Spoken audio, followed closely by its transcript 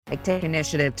Like, take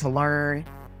initiative to learn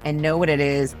and know what it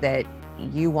is that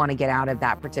you want to get out of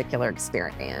that particular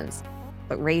experience.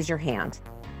 But raise your hand.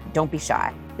 Don't be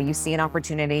shy. When you see an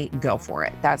opportunity, go for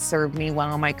it. That served me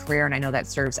well in my career, and I know that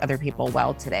serves other people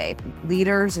well today.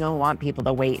 Leaders don't want people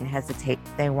to wait and hesitate.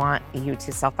 They want you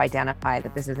to self-identify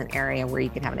that this is an area where you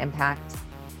can have an impact,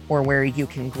 or where you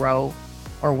can grow,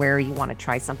 or where you want to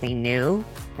try something new.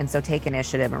 And so take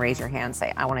initiative and raise your hand,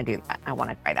 say, I want to do that. I want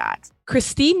to try that.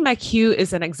 Christine McHugh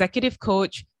is an executive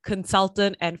coach,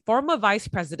 consultant, and former vice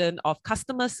president of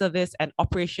customer service and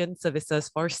operation services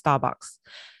for Starbucks.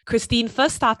 Christine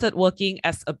first started working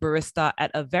as a barista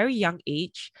at a very young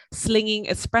age, slinging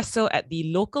espresso at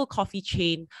the local coffee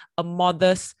chain, a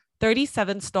modest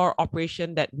 37-store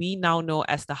operation that we now know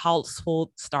as the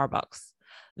household Starbucks.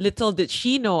 Little did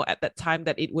she know at that time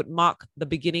that it would mark the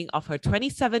beginning of her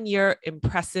 27-year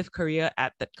impressive career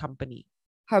at that company.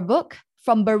 Her book,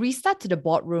 From Barista to the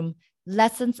Boardroom,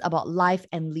 Lessons About Life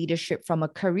and Leadership from a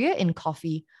Career in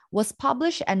Coffee, was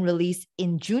published and released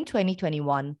in June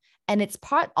 2021, and it's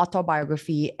part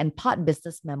autobiography and part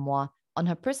business memoir on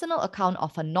her personal account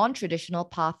of her non-traditional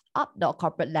path up the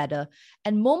corporate ladder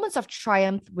and moments of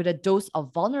triumph with a dose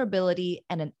of vulnerability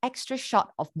and an extra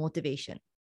shot of motivation.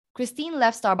 Christine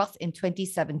left Starbucks in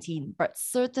 2017, but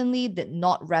certainly did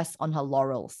not rest on her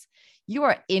laurels. You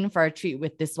are in for a treat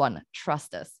with this one,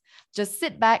 trust us. Just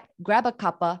sit back, grab a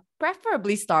cuppa,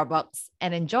 preferably Starbucks,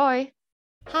 and enjoy.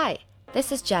 Hi,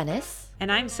 this is Janice. And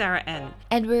I'm Sarah N.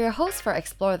 And we're your hosts for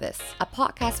Explore This, a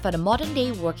podcast for the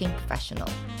modern-day working professional.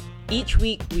 Each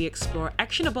week, we explore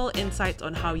actionable insights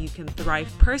on how you can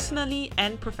thrive personally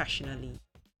and professionally.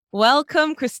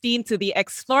 Welcome, Christine, to the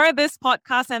Explore This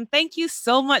podcast, and thank you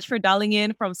so much for dialing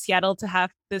in from Seattle to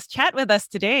have this chat with us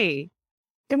today.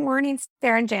 Good morning,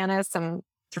 Sarah and Janice. I'm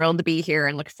thrilled to be here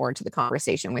and look forward to the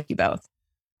conversation with you both.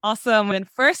 Awesome. And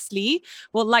firstly,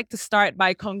 we'd like to start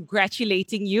by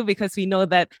congratulating you because we know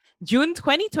that June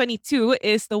 2022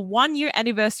 is the 1-year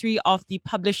anniversary of the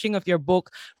publishing of your book,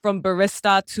 From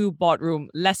Barista to Boardroom,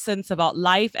 Lessons About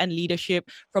Life and Leadership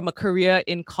from a Career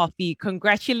in Coffee.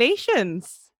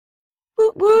 Congratulations.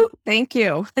 Woo, woo. Thank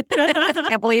you. I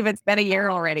can't believe it's been a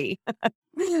year already.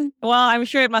 Well, I'm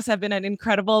sure it must have been an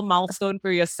incredible milestone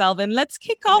for yourself. And let's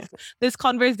kick off this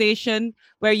conversation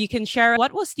where you can share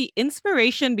what was the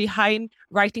inspiration behind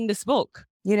writing this book?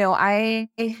 You know, I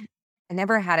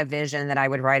never had a vision that I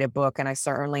would write a book, and I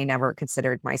certainly never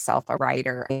considered myself a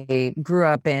writer. I grew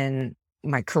up in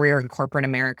my career in corporate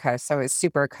America, so I was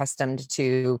super accustomed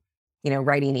to,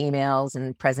 writing emails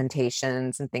and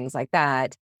presentations and things like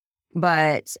that.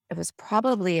 But it was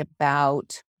probably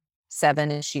about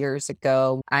 7-ish years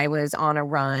ago. I was on a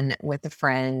run with a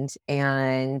friend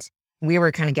and we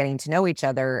were kind of getting to know each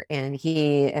other. And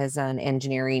he is an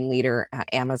engineering leader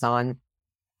at Amazon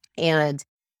and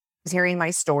was hearing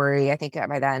my story. I think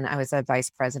by then I was a vice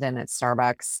president at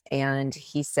Starbucks. And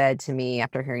he said to me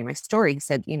after hearing my story, he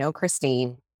said,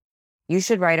 Christine, you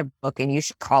should write a book and you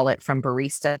should call it From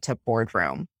Barista to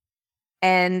Boardroom.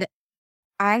 And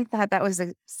I thought that was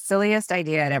the silliest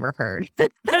idea I'd ever heard.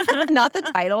 Not the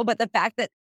title, but the fact that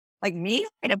me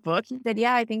write a book. He said,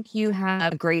 yeah, I think you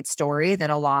have a great story that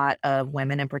a lot of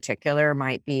women in particular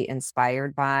might be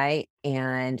inspired by.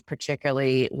 And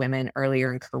particularly women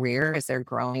earlier in career, as they're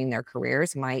growing their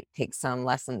careers, might take some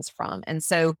lessons from. And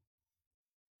so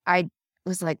I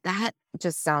was like, that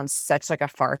just sounds such like a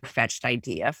far-fetched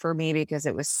idea for me because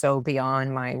it was so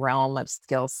beyond my realm of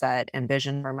skill set and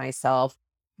vision for myself.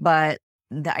 But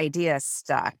the idea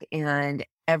stuck, and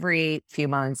every few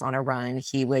months on a run,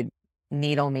 he would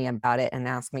needle me about it and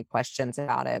ask me questions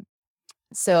about it.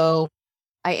 So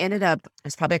I ended up, it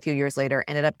was probably a few years later,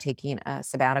 ended up taking a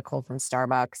sabbatical from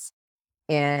Starbucks.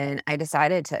 And I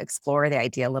decided to explore the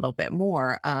idea a little bit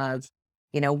more of,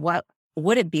 what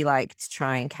would it be like to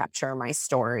try and capture my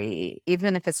story,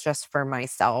 even if it's just for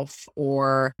myself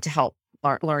or to help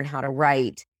learn how to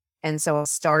write. And so I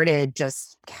started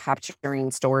just capturing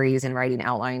stories and writing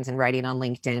outlines and writing on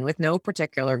LinkedIn with no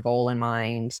particular goal in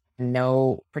mind,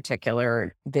 no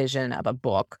particular vision of a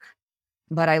book.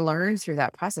 But I learned through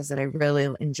that process that I really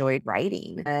enjoyed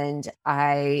writing, and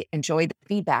I enjoyed the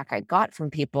feedback I got from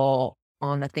people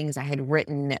on the things I had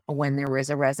written when there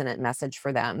was a resonant message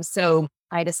for them. So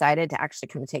I decided to actually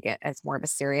kind of take it as more of a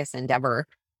serious endeavor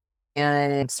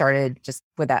and started just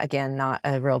with that, again, not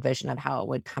a real vision of how it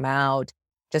would come out.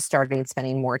 Just started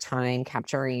spending more time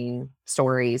capturing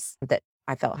stories that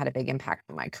I felt had a big impact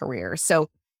on my career. So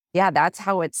yeah, that's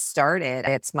how it started.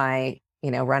 It's my,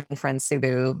 running friend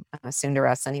Subbu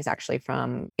Sundaresan. He's actually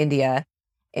from India.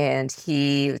 And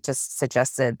he just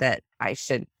suggested that I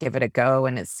should give it a go.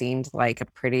 And it seemed like a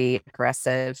pretty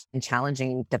aggressive and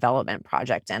challenging development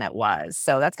project. And it was.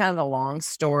 So that's kind of the long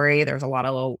story. There's a lot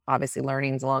of little, obviously,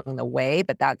 learnings along the way,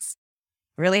 but that's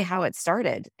really how it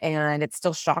started. And it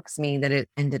still shocks me that it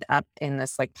ended up in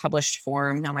this like published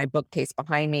form. Now my bookcase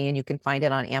behind me, and you can find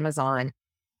it on Amazon,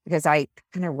 because I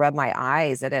kind of rubbed my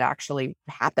eyes that it actually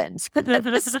happened. So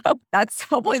that's,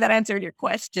 hopefully that answered your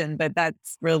question, but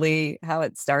that's really how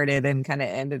it started and kind of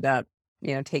ended up,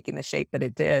 taking the shape that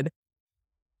it did.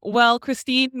 Well,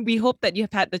 Christine, we hope that you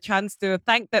have had the chance to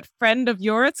thank that friend of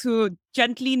yours who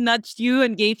gently nudged you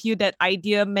and gave you that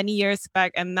idea many years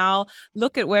back. And now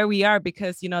look at where we are,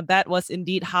 because, that was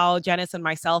indeed how Janice and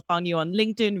myself found you on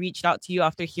LinkedIn, reached out to you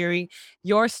after hearing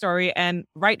your story. And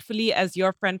rightfully, as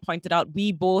your friend pointed out,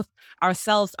 we both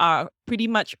ourselves are pretty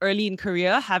much early in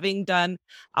career, having done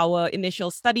our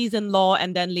initial studies in law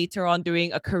and then later on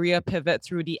doing a career pivot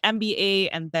through the MBA,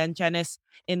 and then Janice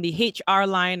in the HR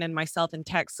line and myself in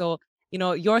tech. So,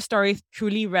 your story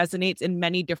truly resonates in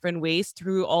many different ways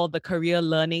through all the career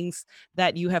learnings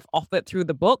that you have offered through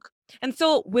the book. And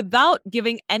so, without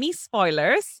giving any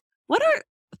spoilers, what are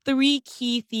 3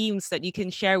 key themes that you can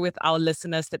share with our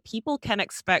listeners that people can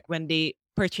expect when they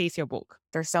purchase your book?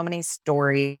 There's so many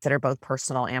stories that are both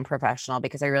personal and professional,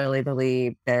 because I really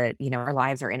believe that, our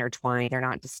lives are intertwined. They're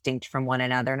not distinct from one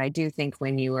another. And I do think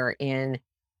when you are in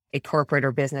a corporate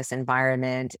or business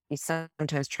environment, you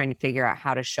sometimes trying to figure out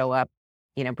how to show up,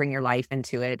 bring your life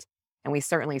into it. And we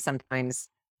certainly sometimes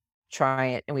try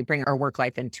it, and we bring our work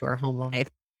life into our home life.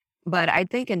 But I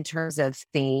think in terms of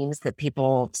themes that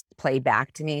people play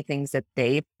back to me, things that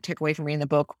they took away from reading the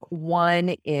book,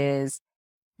 one is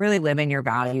really living your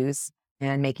values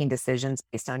and making decisions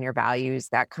based on your values.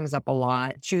 That comes up a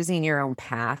lot. Choosing your own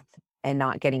path and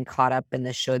not getting caught up in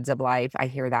the shoulds of life. I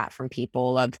hear that from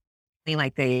people of feeling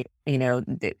like they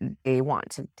want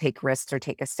to take risks or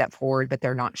take a step forward, but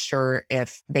they're not sure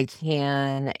if they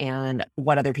can and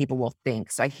what other people will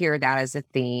think. So I hear that as a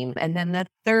theme. And then the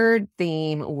third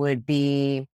theme would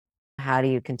be, how do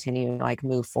you continue to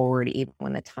move forward even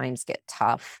when the times get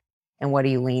tough? And what do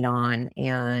you lean on?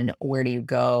 And where do you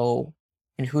go?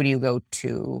 And who do you go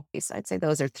to? So I'd say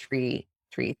those are three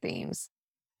themes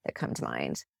that come to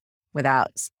mind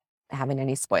without having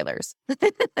any spoilers.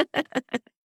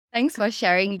 Thanks for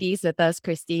sharing these with us,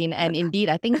 Christine. And indeed,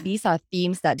 I think these are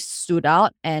themes that stood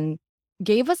out and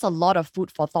gave us a lot of food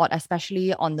for thought,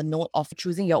 especially on the note of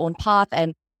choosing your own path.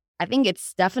 And I think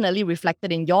it's definitely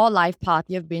reflected in your life path.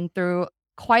 You've been through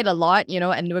quite a lot,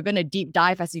 and we're going to deep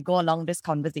dive as we go along this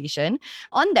conversation.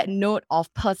 On that note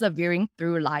of persevering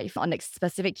through life, on the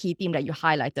specific key theme that you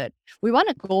highlighted, we want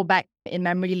to go back in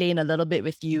memory lane a little bit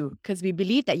with you, because we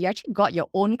believe that you actually got your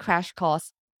own crash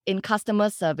course in customer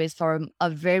service from a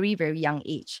very, very young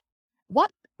age. What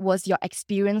was your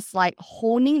experience like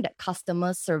honing that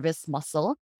customer service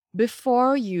muscle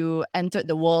before you entered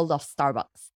the world of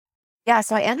Starbucks? Yeah,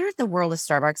 so I entered the world of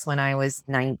Starbucks when I was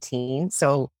 19.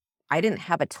 So I didn't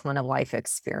have a ton of life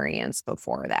experience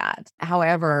before that.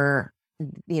 However,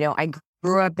 I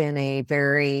grew up in a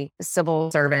very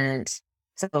civil servant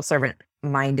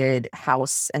minded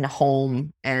house and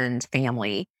home and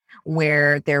family,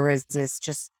 where there was this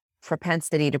just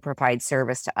propensity to provide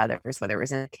service to others, whether it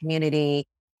was in the community,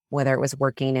 whether it was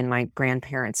working in my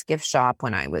grandparents' gift shop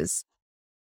when I was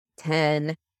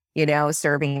 10,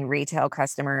 serving retail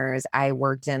customers. I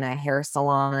worked in a hair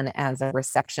salon as a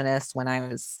receptionist when I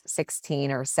was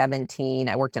 16 or 17.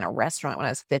 I worked in a restaurant when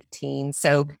I was 15.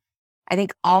 So I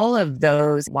think all of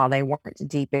those, while they weren't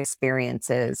deep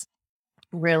experiences,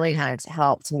 really kind of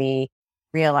helped me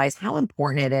realize how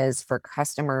important it is for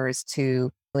customers to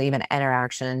leave an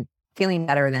interaction feeling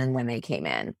better than when they came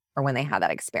in or when they had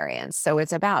that experience. So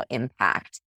it's about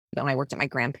impact. When I worked at my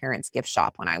grandparents' gift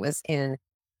shop when I was in,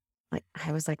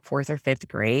 I was like 4th or 5th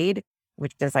grade,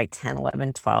 which is like 10,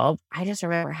 11, 12. I just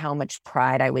remember how much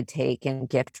pride I would take in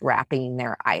gift wrapping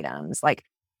their items. Like,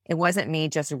 it wasn't me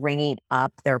just ringing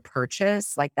up their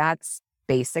purchase. Like, that's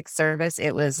basic service.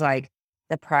 It was like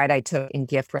the pride I took in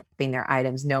gift wrapping their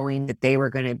items, knowing that they were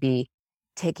going to be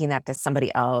taking that to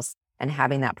somebody else and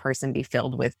having that person be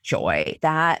filled with joy.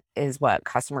 That is what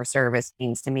customer service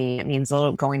means to me. It means a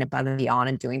little going above and beyond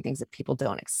and doing things that people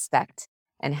don't expect,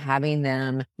 and having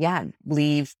them,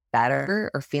 leave better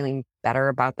or feeling better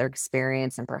about their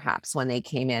experience and perhaps when they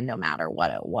came in, no matter what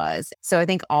it was. So I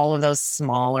think all of those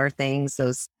smaller things,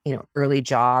 those, early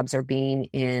jobs, or being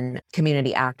in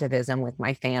community activism with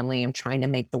my family and trying to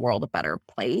make the world a better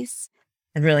place,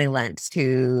 it really lent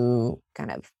to kind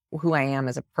of who I am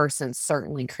as a person,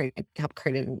 certainly helped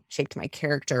create and shaped my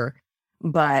character,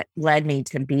 but led me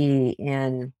to be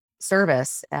in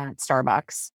service at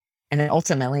Starbucks And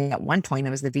ultimately, at one point, I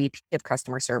was the VP of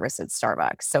customer service at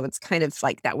Starbucks. So it's kind of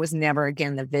like that was never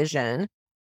again the vision,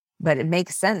 but it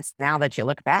makes sense now that you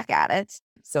look back at it.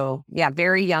 So yeah,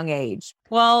 very young age.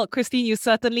 Well, Christine, you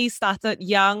certainly started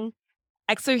young,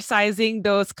 exercising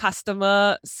those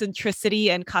customer centricity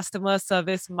and customer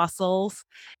service muscles.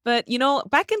 But,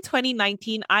 back in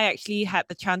 2019, I actually had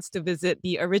the chance to visit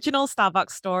the original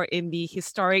Starbucks store in the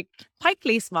historic Pike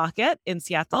Place Market in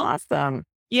Seattle. Awesome.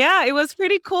 Yeah, it was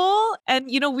pretty cool. And,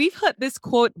 we've heard this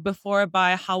quote before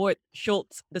by Howard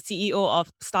Schultz, the CEO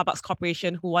of Starbucks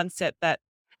Corporation, who once said that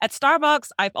at Starbucks,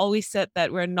 I've always said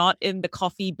that we're not in the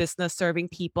coffee business serving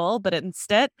people, but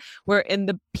instead we're in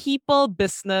the people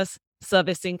business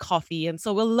servicing coffee. And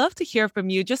so we'll love to hear from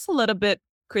you just a little bit,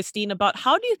 Christine, about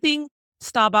how do you think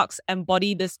Starbucks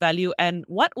embody this value and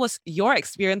what was your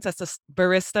experience as a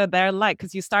barista there like?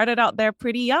 Because you started out there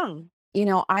pretty young.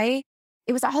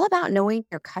 It was all about knowing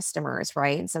your customers,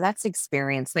 right? So that's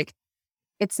experience. Like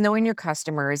it's knowing your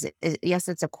customers. Yes,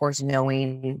 it's of course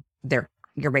knowing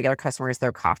your regular customers,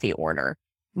 their coffee order,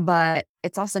 but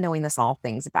it's also knowing the small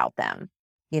things about them,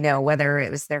 whether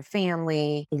it was their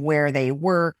family, where they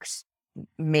worked,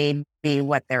 maybe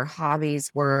what their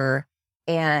hobbies were,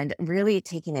 and really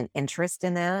taking an interest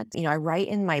in that. I write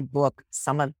in my book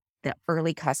some of the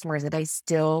early customers that I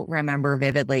still remember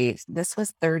vividly. This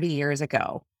was 30 years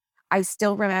ago. I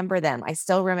still remember them. I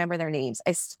still remember their names.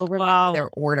 I still remember their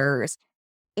orders.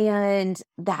 And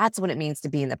that's what it means to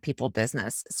be in the people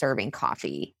business serving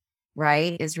coffee,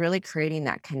 right? Is really creating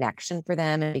that connection for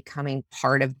them and becoming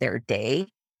part of their day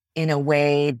in a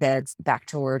way that's back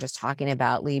to what we were just talking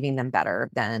about, leaving them better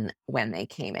than when they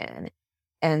came in.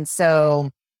 And so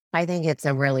I think it's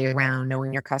really around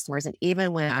knowing your customers. And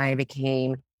even when I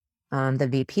became the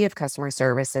VP of customer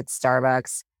service at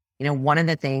Starbucks, one of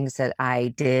the things that I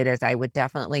did is I would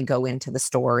definitely go into the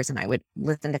stores and I would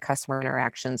listen to customer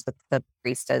interactions with the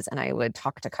baristas and I would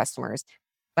talk to customers.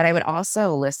 But I would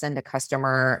also listen to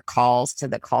customer calls to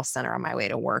the call center on my way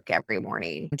to work every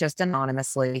morning, just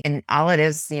anonymously. And all it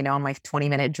is, on my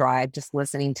 20-minute drive, just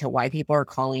listening to why people are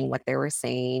calling, what they were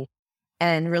saying,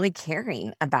 and really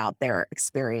caring about their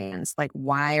experience. Like,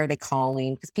 why are they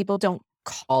calling? Because people don't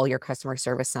call your customer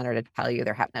service center to tell you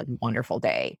they're having a wonderful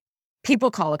day.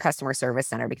 People call a customer service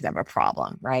center because they have a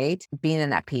problem, right? Being in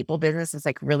that people business is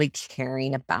like really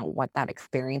caring about what that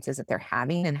experience is that they're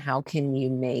having and how can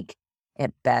you make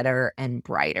it better and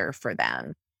brighter for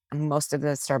them. And most of the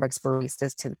Starbucks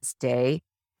baristas to this day,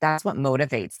 that's what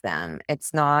motivates them.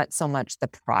 It's not so much the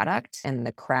product and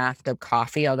the craft of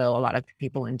coffee, although a lot of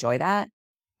people enjoy that,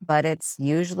 but it's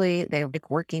usually they like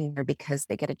working there because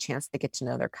they get a chance to get to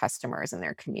know their customers and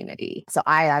their community. So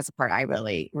as a part, I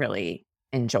really, really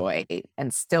enjoy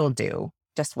and still do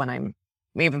just when I'm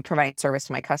even providing service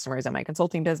to my customers in my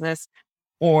consulting business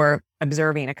or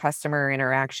observing a customer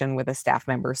interaction with a staff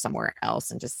member somewhere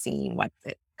else and just seeing what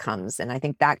it comes. And I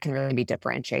think that can really be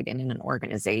differentiated in an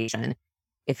organization.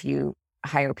 If you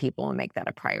hire people and make that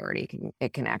a priority,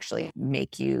 it can actually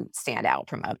make you stand out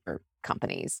from other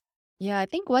companies. Yeah, I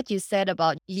think what you said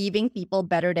about leaving people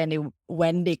better than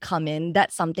when they come in,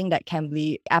 that's something that can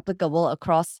be applicable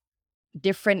across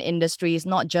different industries,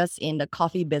 not just in the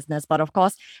coffee business, but of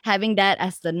course, having that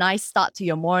as the nice start to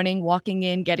your morning, walking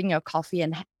in, getting your coffee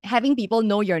and having people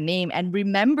know your name and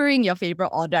remembering your favorite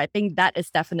order. I think that is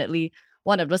definitely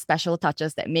one of those special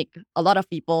touches that make a lot of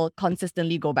people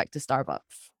consistently go back to Starbucks.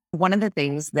 One of the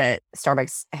things that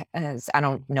Starbucks has, I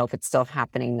don't know if it's still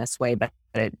happening this way, but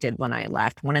it did when I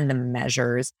left. One of the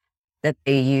measures that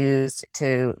they use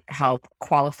to help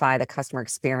qualify the customer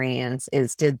experience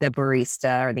is, did the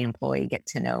barista or the employee get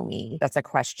to know me? That's a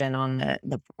question on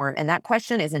the form. And that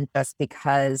question isn't just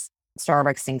because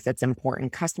Starbucks thinks it's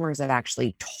important. Customers have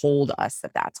actually told us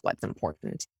that that's what's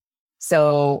important.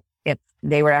 So if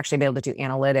they were actually be able to do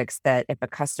analytics that if a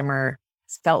customer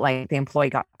felt like the employee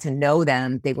got to know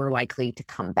them, they were likely to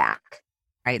come back,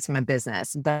 right? It's from a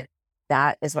business, but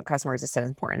that is what customers have said is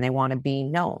important. They want to be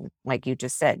known. Like you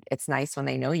just said, it's nice when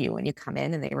they know you, when you come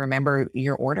in and they remember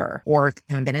your order or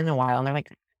haven't been in a while and they're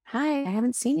like, hi, I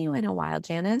haven't seen you in a while,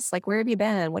 Janice. Like, where have you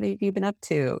been? What have you been up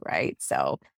to? Right.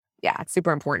 So yeah, it's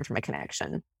super important from a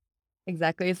connection.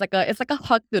 Exactly. It's like a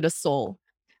hug to the soul.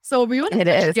 So we want to It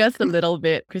touch is. just a little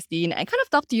bit, Christine, and kind of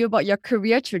talk to you about your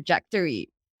career trajectory.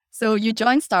 So you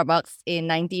joined Starbucks in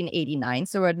 1989.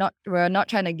 So we're not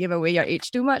trying to give away your age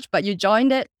too much, but you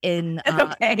joined it in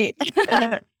Okay.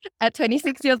 at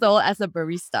 26 years old as a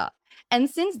barista. And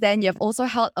since then, you've also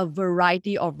held a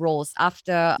variety of roles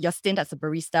after your stint as a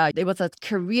barista. It was a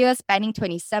career spanning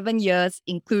 27 years,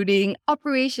 including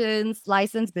operations,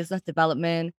 licensed business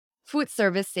development, food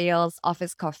service sales,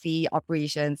 office coffee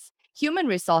operations, human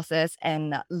resources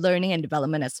and learning and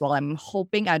development as well. I'm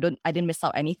hoping I didn't miss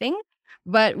out anything.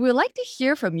 But we'd like to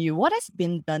hear from you. What has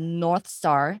been the North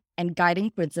Star and guiding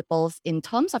principles in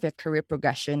terms of your career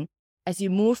progression as you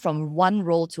move from one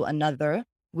role to another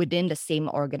within the same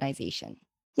organization?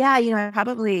 Yeah, I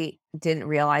probably didn't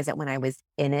realize it when I was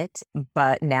in it,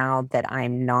 but now that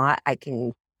I'm not, I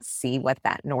can see what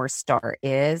that North Star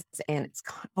is. And it's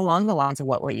along the lines of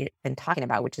what we've been talking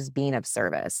about, which is being of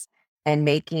service and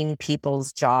making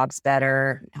people's jobs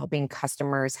better, helping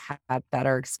customers have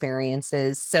better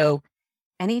experiences. So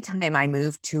anytime I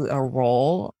move to a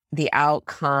role, the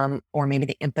outcome or maybe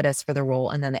the impetus for the role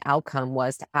and then the outcome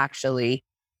was to actually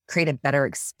create a better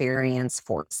experience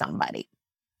for somebody.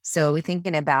 So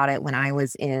thinking about it when I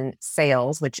was in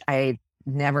sales, which I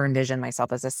never envisioned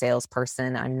myself as a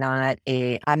salesperson. I'm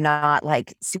not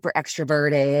like super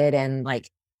extroverted and like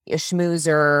a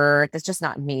schmoozer. That's just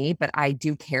not me, but I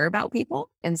do care about people.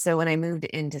 And so when I moved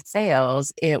into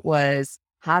sales, it was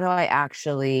how do I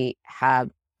actually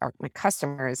have my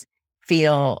customers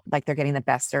feel like they're getting the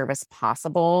best service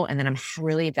possible? And then I'm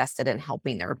really vested in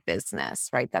helping their business,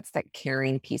 right? That's that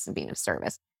caring piece of being of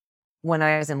service. When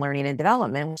I was in learning and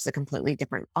development, which is a completely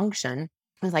different function,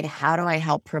 I was like, how do I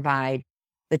help provide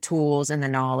the tools and the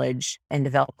knowledge and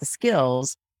develop the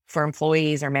skills for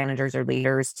employees or managers or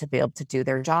leaders to be able to do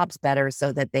their jobs better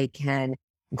so that they can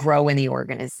grow in the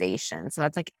organization? So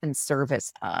that's like in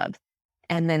service of.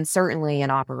 And then certainly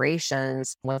in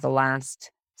operations, with the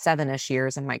last 7-ish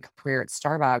years in my career at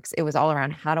Starbucks, it was all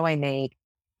around how do I make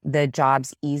the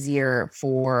jobs easier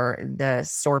for the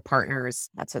store partners,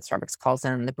 that's what Starbucks calls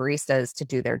them, the baristas, to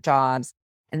do their jobs.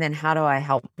 And then how do I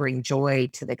help bring joy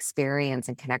to the experience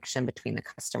and connection between the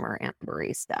customer and the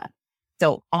barista?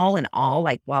 So all in all,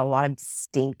 like while a lot of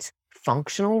distinct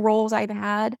functional roles I've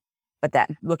had, but that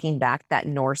looking back, that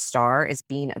North Star is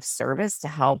being of service to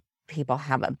help people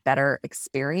have a better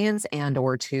experience and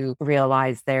or to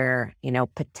realize their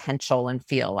potential and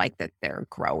feel like that they're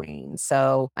growing.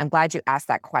 So I'm glad you asked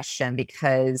that question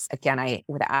because again,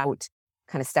 without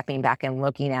kind of stepping back and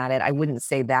looking at it, I wouldn't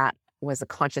say that was a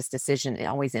conscious decision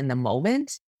always in the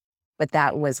moment, but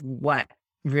that was what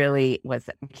really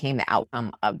became the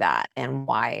outcome of that and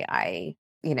why I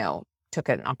took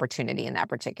an opportunity in that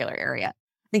particular area.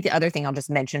 I think the other thing I'll just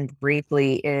mention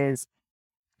briefly is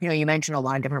you mentioned a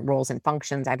lot of different roles and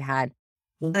functions I've had.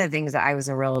 One of the things that I was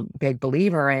a real big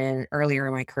believer in earlier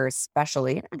in my career,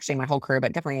 especially actually my whole career,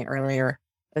 but definitely earlier,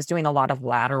 was doing a lot of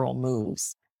lateral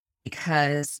moves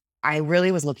because I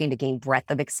really was looking to gain breadth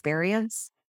of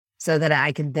experience so that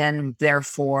I could then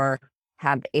therefore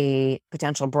have a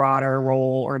potential broader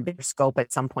role or a bigger scope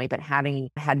at some point, but having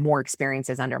had more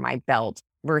experiences under my belt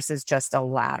versus just a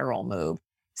lateral move.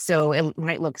 So it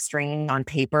might look strange on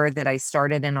paper that I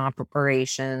started in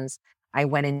operations. I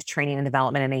went into training and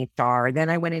development in HR. Then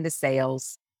I went into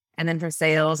sales. And then from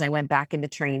sales, I went back into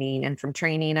training. And from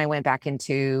training, I went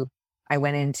into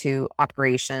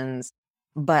operations.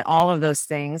 But all of those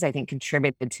things, I think,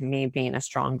 contributed to me being a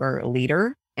stronger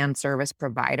leader and service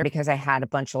provider because I had a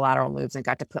bunch of lateral moves and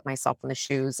got to put myself in the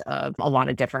shoes of a lot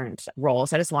of different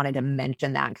roles. I just wanted to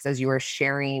mention that because as you were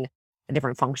sharing the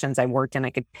different functions I worked in, I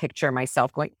could picture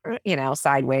myself going,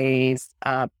 sideways,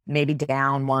 maybe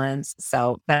down once.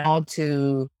 So, but all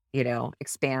to,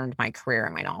 expand my career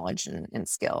and my knowledge and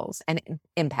skills and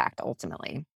impact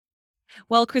ultimately.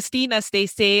 Well, Christine, as they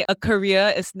say, a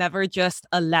career is never just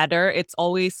a ladder. It's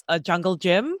always a jungle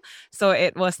gym. So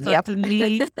it was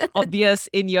certainly obvious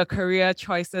in your career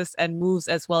choices and moves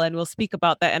as well. And we'll speak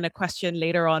about that in a question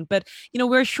later on. But,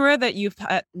 we're sure that you've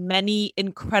had many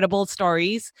incredible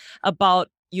stories about,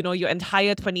 your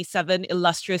entire 27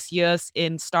 illustrious years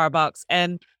in Starbucks.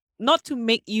 And not to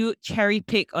make you cherry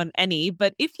pick on any,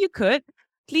 but if you could,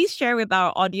 please share with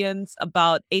our audience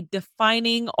about a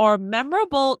defining or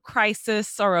memorable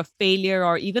crisis or a failure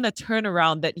or even a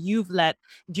turnaround that you've led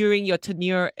during your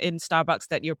tenure in Starbucks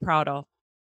that you're proud of.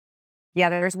 Yeah,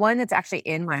 there's one that's actually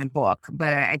in my book,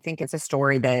 but I think it's a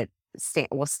story that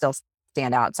will still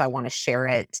stand out. So I want to share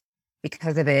it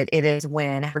because of it. It is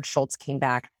when Howard Schultz came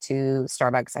back to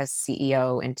Starbucks as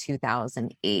CEO in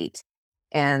 2008.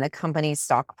 And the company's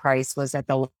stock price was at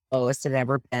the lowest it had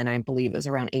ever been. I believe it was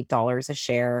around $8 a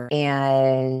share.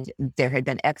 And there had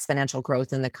been exponential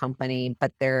growth in the company,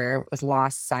 but there was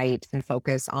lost sight and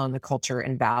focus on the culture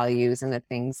and values and the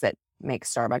things that make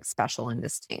Starbucks special and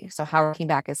distinct. So Howard came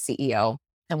back as CEO.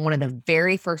 And one of the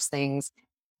very first things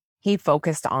he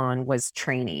focused on was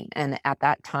training. And at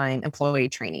that time, employee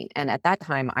training. And at that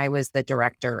time, I was the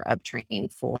director of training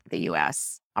for the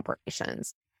US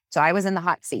operations. So I was in the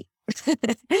hot seat.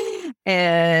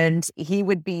 And he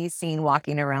would be seen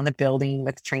walking around the building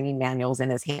with training manuals in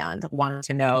his hand, wanting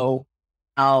to know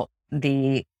how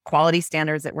the quality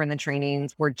standards that were in the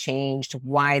trainings were changed,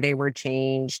 why they were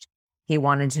changed. He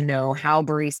wanted to know how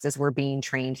baristas were being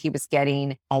trained. He was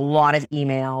getting a lot of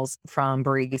emails from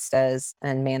baristas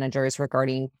and managers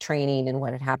regarding training and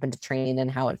what had happened to training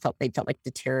and how they felt like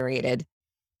deteriorated.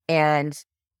 And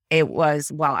it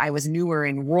was, while I was newer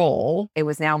in role, it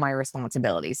was now my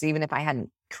responsibility. So even if I hadn't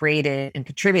created and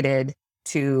contributed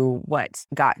to what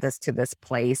got this to this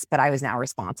place, but I was now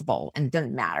responsible, and it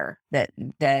didn't matter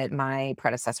that my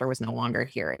predecessor was no longer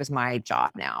here. It was my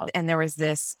job now. And there was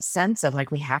this sense of like,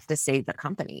 we have to save the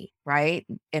company, right?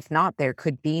 If not, there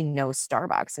could be no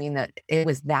Starbucks. I mean, that it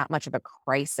was that much of a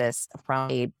crisis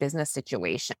from a business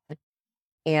situation,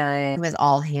 and it was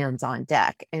all hands on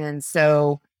deck. And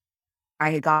so I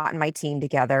had gotten my team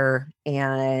together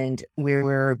and we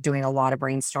were doing a lot of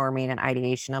brainstorming and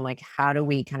ideation. I'm like, how do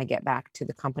we kind of get back to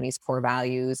the company's core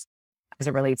values as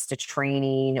it relates to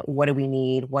training? What do we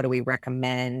need? What do we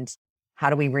recommend?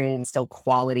 How do we reinstill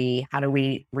quality? How do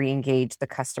we re-engage the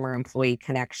customer employee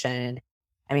connection?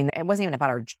 I mean, it wasn't even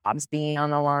about our jobs being on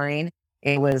the line.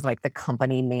 It was like the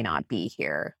company may not be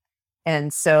here.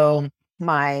 And so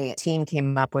my team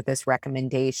came up with this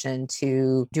recommendation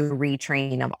to do a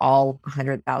retraining of all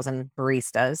 100,000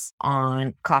 baristas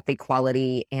on coffee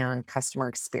quality and customer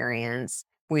experience.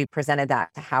 We presented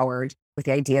that to Howard with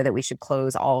the idea that we should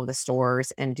close all of the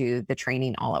stores and do the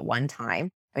training all at one time.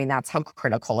 I mean, that's how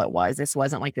critical it was. This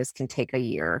wasn't like this can take a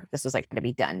year. This was like going to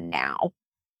be done now.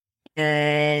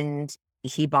 And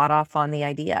he bought off on the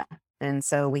idea. And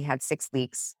so we had 6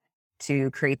 weeks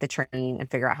to create the training and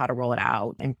figure out how to roll it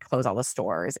out and close all the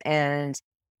stores. And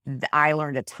I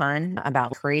learned a ton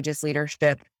about courageous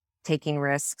leadership, taking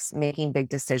risks, making big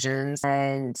decisions,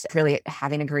 and really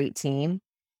having a great team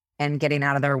and getting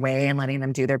out of their way and letting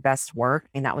them do their best work.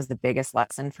 And that was the biggest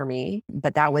lesson for me.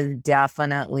 But that was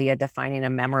definitely a defining, a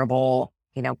memorable,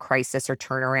 crisis or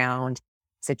turnaround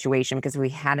situation, because we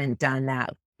hadn't done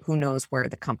that. Who knows where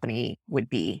the company would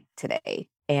be today.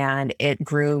 And it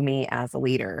grew me as a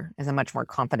leader, as a much more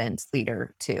confident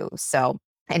leader too. So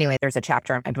anyway, there's a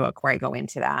chapter in my book where I go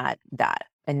into that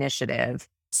initiative.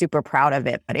 Super proud of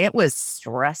it, but it was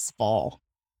stressful.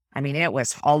 I mean, it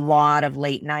was a lot of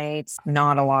late nights,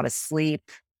 not a lot of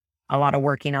sleep, a lot of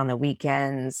working on the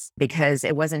weekends, because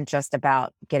it wasn't just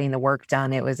about getting the work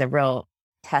done. It was a real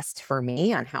test for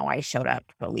me on how I showed up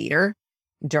as a leader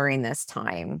during this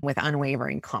time with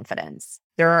unwavering confidence.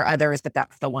 There are others, but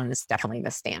that's the one that's definitely the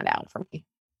standout for me.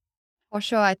 For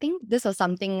sure. I think this was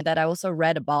something that I also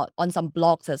read about on some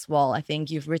blogs as well. I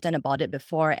think you've written about it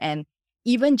before. And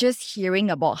even just hearing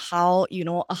about how,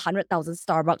 100,000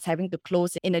 Starbucks having to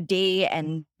close in a day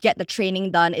and get the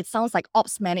training done, it sounds like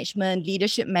ops management,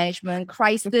 leadership management,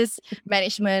 crisis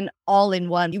management, all in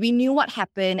one. We knew what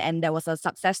happened and there was a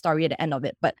success story at the end of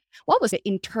it. But what was the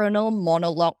internal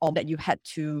monologue that you had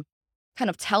to kind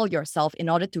of tell yourself in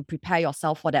order to prepare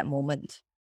yourself for that moment?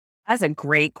 That's a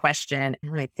great question.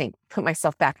 And I think, put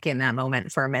myself back in that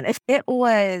moment for a minute. It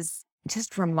was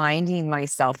just reminding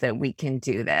myself that we can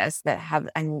do this, that have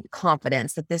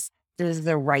confidence that this is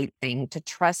the right thing, to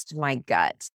trust my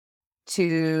gut,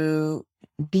 to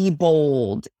be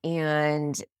bold,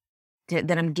 and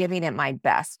that I'm giving it my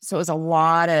best. So it was a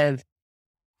lot of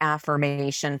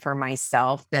affirmation for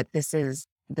myself that this is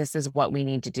what we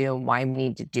need to do and why we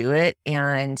need to do it,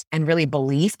 and really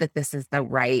belief that this is the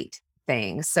right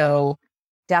thing. So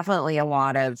definitely a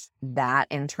lot of that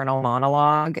internal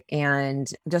monologue, and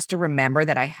just to remember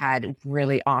that I had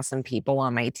really awesome people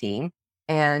on my team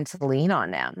and to lean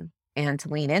on them and to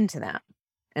lean into them.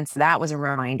 And so that was a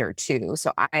reminder too.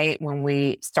 So when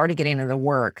we started getting into the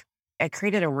work, I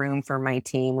created a room for my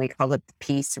team. We called it the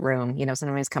peace room.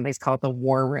 Sometimes companies call it the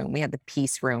war room. We had the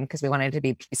peace room because we wanted it to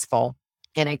be peaceful.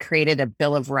 And I created a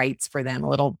bill of rights for them, a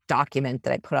little document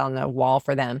that I put on the wall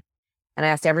for them. And I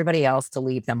asked everybody else to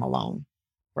leave them alone,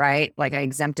 right? Like I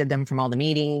exempted them from all the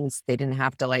meetings. They didn't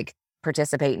have to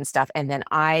participate in stuff. And then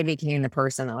I became the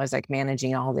person that was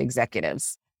managing all the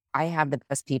executives. I have the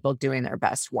best people doing their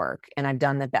best work, and I've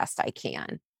done the best I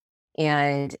can.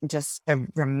 And just to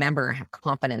remember and have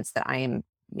confidence that I am,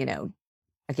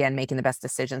 again, making the best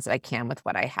decisions that I can with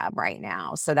what I have right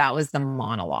now. So that was the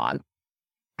monologue.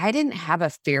 I didn't have a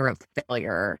fear of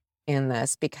failure in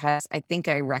this, because I think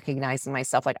I recognized in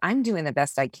myself, I'm doing the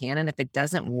best I can. And if it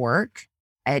doesn't work,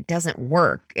 it doesn't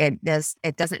work. It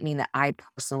doesn't mean that I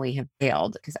personally have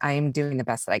failed, because I am doing the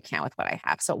best that I can with what I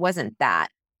have. So it wasn't that.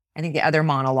 I think the other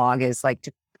monologue is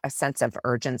a sense of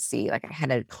urgency. I had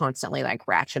to constantly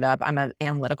ratchet up. I'm an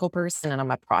analytical person and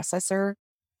I'm a processor.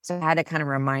 So I had to kind of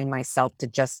remind myself to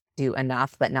just do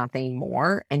enough, but nothing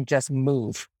more, and just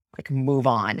move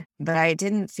on. But I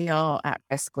didn't feel at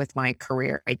risk with my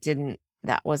career.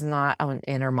 That was not an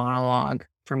inner monologue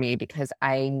for me because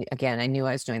I knew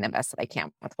I was doing the best that I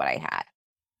can with what I had.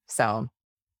 So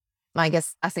I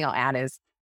guess last thing I'll add is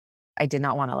I did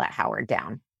not want to let Howard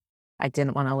down. I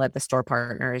didn't want to let the store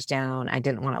partners down. I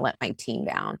didn't want to let my team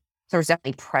down. So there was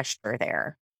definitely pressure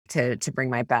there to bring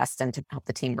my best and to help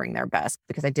the team bring their best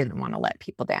because I didn't want to let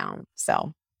people down.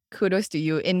 So Kudos to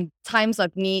you. In times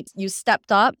of need, you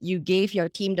stepped up, you gave your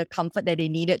team the comfort that they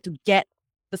needed to get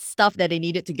the stuff that they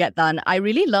needed to get done. I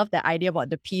really love the idea about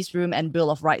the peace room and Bill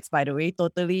of Rights, by the way,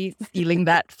 totally stealing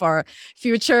that for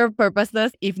future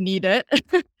purposes if needed.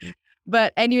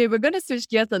 But anyway, we're going to switch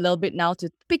gears a little bit now to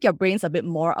pick your brains a bit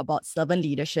more about servant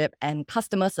leadership and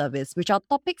customer service, which are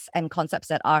topics and concepts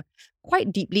that are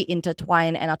quite deeply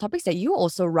intertwined and are topics that you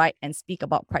also write and speak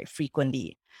about quite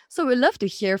frequently. So we'd love to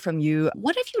hear from you.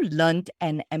 What have you learned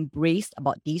and embraced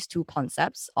about these two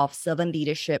concepts of servant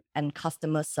leadership and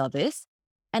customer service?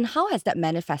 And how has that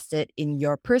manifested in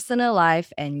your personal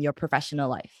life and your professional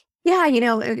life?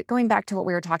 yeah, going back to what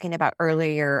we were talking about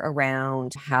earlier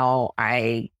around how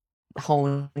I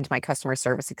honed my customer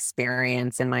service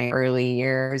experience in my early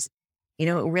years,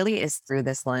 it really is through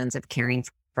this lens of caring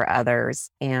for others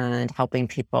and helping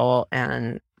people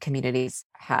and communities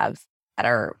have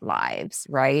better lives,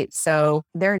 right? So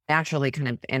they're naturally kind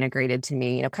of integrated to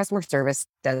me. Customer service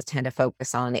does tend to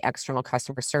focus on the external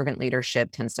customer. Servant leadership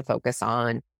tends to focus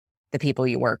on the people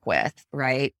you work with,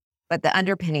 right? But the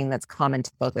underpinning that's common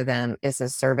to both of them is a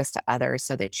service to others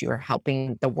so that you are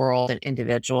helping the world and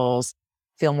individuals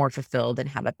feel more fulfilled and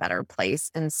have a better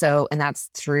place. And that's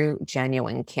through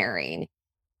genuine caring.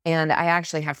 And I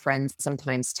actually have friends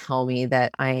sometimes tell me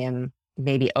that I am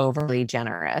maybe overly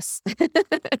generous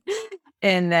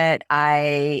and that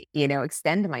I,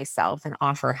 extend myself and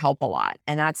offer help a lot.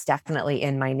 And that's definitely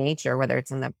in my nature, whether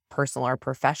it's in the personal or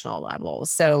professional level.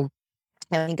 So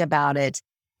I think about it,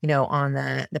 on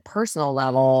the personal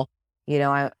level,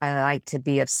 I like to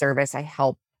be of service. I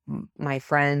help my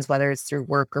friends, whether it's through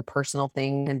work or personal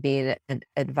thing, and be an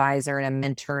advisor and a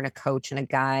mentor and a coach and a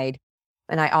guide.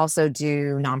 And I also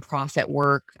do nonprofit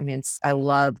work. I mean, I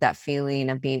love that feeling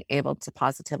of being able to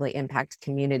positively impact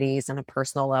communities on a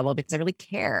personal level because I really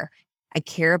care. I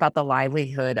care about the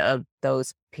livelihood of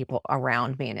those people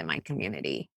around me and in my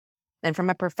community. And from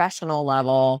a professional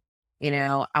level,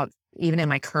 even in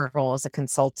my current role as a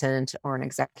consultant or an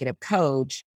executive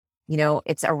coach,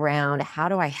 it's around how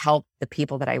do I help the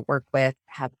people that I work with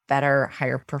have better,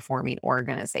 higher performing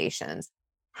organizations?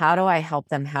 How do I help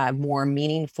them have more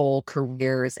meaningful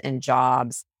careers and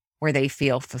jobs where they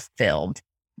feel fulfilled?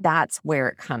 That's where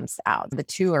it comes out. The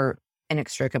two are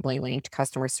inextricably linked,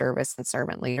 customer service and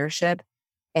servant leadership.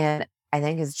 And I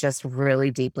think it's just really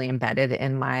deeply embedded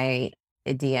in my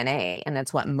DNA. And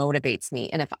that's what motivates me.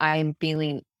 And if I'm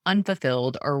feeling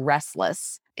unfulfilled or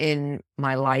restless in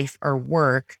my life or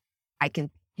work, I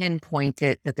can pinpoint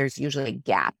it that there's usually a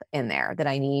gap in there that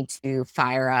I need to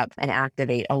fire up and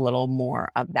activate a little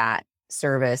more of that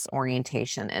service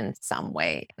orientation in some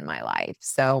way in my life.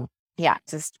 So yeah,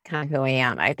 just kind of who I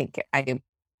am. I think I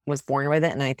was born with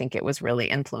it, and I think it was really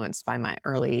influenced by my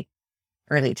early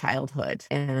childhood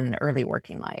and early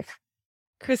working life.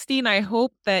 Christine, I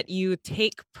hope that you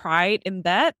take pride in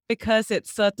that because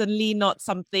it's certainly not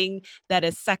something that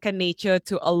is second nature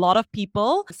to a lot of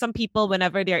people. Some people,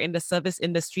 whenever they're in the service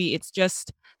industry, it's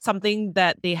just something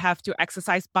that they have to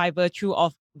exercise by virtue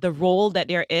of the role that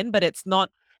they're in, but it's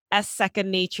not as second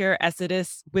nature as it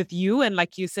is with you. And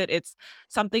like you said, it's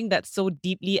something that's so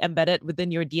deeply embedded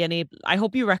within your DNA. I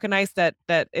hope you recognize that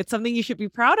it's something you should be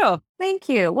proud of. Thank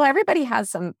you. Well, everybody has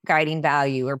some guiding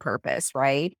value or purpose,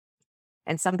 right?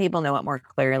 And some people know it more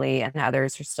clearly and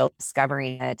others are still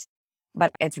discovering it.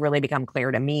 But it's really become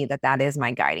clear to me that is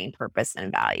my guiding purpose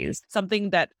and values. Something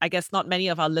that I guess not many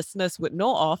of our listeners would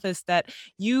know of is that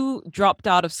you dropped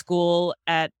out of school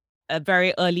at a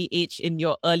very early age in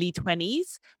your early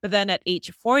 20s. But then at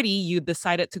age 40, you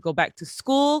decided to go back to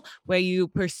school where you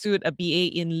pursued a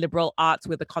BA in liberal arts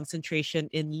with a concentration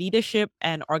in leadership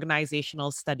and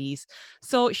organizational studies.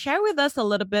 So share with us a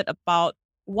little bit about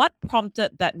what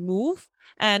prompted that move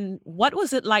and what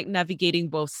was it like navigating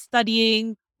both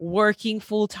studying, working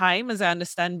full time, as I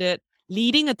understand it,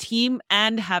 leading a team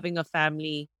and having a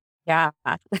family? Yeah,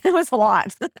 it was a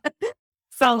lot.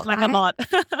 Sounds like a lot.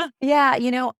 Yeah,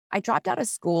 I dropped out of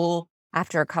school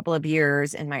after a couple of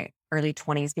years in my early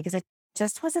 20s because I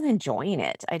just wasn't enjoying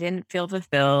it. I didn't feel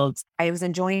fulfilled. I was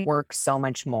enjoying work so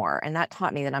much more. And that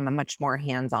taught me that I'm a much more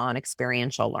hands-on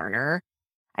experiential learner.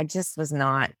 I just was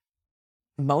not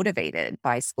motivated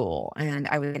by school and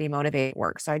I was getting motivated at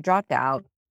work. So I dropped out,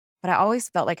 but I always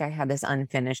felt like I had this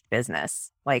unfinished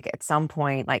business. Like at some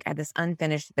point, like I had this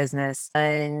unfinished business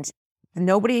and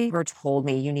nobody ever told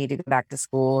me you need to go back to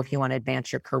school if you want to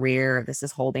advance your career. This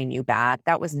is holding you back.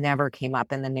 That was never came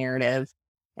up in the narrative.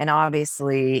 And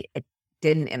obviously it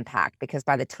didn't impact because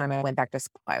by the time I went back to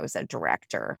school, I was a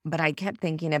director. But I kept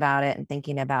thinking about it and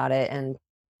thinking about it. And,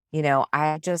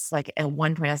 I just like at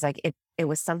one point I was like, it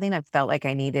was something I felt like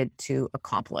I needed to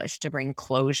accomplish, to bring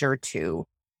closure to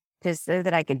so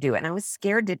that I could do it. And I was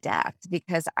scared to death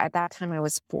because at that time I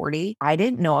was 40. I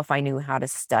didn't know if I knew how to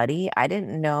study. I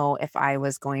didn't know if I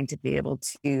was going to be able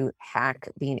to hack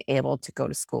being able to go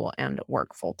to school and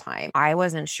work full time. I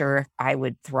wasn't sure if I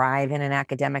would thrive in an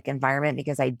academic environment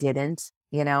because I didn't,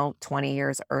 20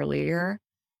 years earlier.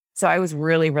 So I was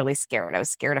really, really scared. I was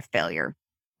scared of failure.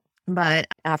 But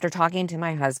after talking to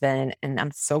my husband, and I'm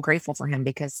so grateful for him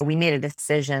because we made a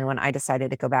decision when I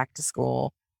decided to go back to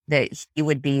school that he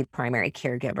would be primary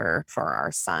caregiver for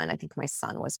our son. I think my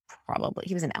son was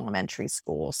he was in elementary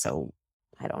school. So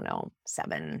I don't know,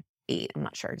 7, 8. I'm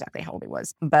not sure exactly how old he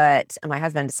was. But my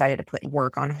husband decided to put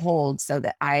work on hold so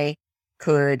that I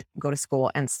could go to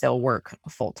school and still work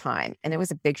full time. And it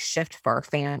was a big shift for our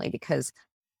family because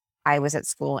I was at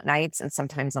school at nights and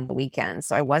sometimes on the weekends.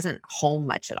 So I wasn't home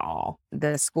much at all.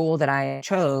 The school that I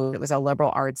chose, it was a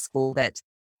liberal arts school that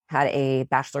had a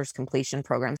bachelor's completion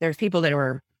program. There's people that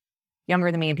were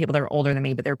younger than me and people that were older than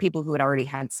me, but there were people who had already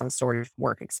had some sort of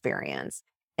work experience.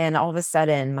 And all of a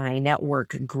sudden, my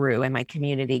network grew and my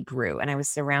community grew. And I was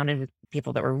surrounded with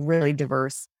people that were really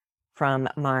diverse from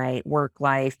my work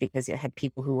life because it had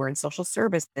people who were in social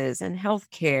services and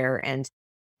healthcare and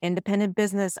independent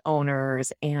business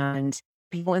owners and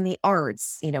people in the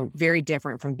arts, very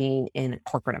different from being in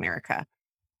corporate America.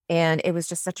 And it was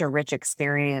just such a rich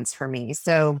experience for me.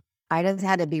 So I just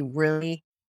had to be really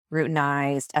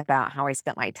routinized about how I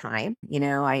spent my time.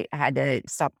 I had to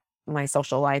stop my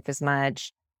social life as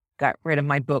much, got rid of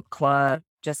my book club,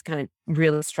 just kind of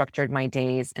really structured my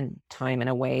days and time in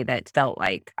a way that felt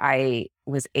like I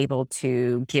was able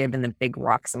to give in the big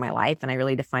rocks of my life. And I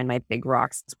really defined my big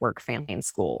rocks as work, family, and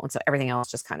school. And so everything else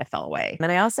just kind of fell away.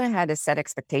 And I also had to set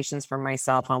expectations for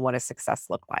myself on what a success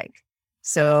looked like.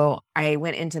 So I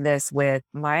went into this with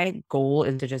my goal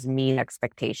is to just meet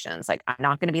expectations. Like I'm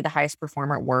not going to be the highest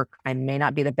performer at work. I may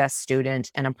not be the best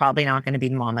student and I'm probably not going to be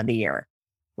mom of the year.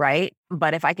 Right.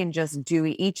 But if I can just do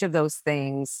each of those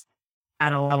things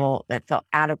at a level that felt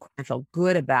adequate and felt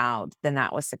good about, then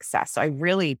that was success. So I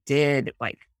really did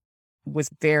was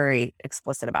very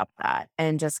explicit about that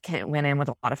and just went in with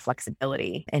a lot of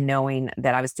flexibility and knowing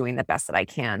that I was doing the best that I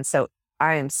can. So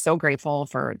I am so grateful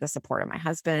for the support of my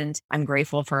husband. I'm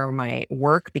grateful for my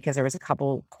work because there was a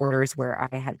couple quarters where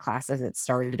I had classes that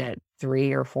started at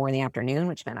 3 or 4 in the afternoon,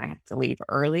 which meant I had to leave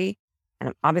early. And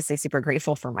I'm obviously super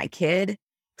grateful for my kid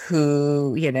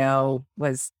who,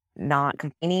 was not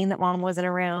complaining that mom wasn't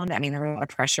around. I mean, there was a lot of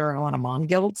pressure and a lot of mom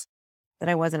guilt that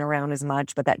I wasn't around as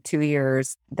much, but that 2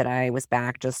 years that I was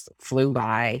back just flew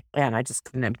by and I just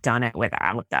couldn't have done it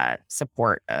without that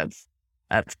support of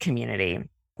community.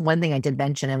 One thing I did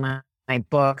mention in my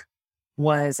book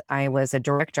was I was a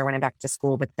director when I went back to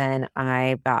school, but then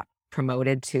I got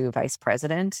promoted to vice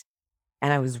president.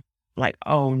 And I was like,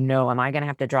 oh no, am I going to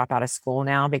have to drop out of school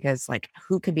now? Because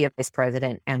who could be a vice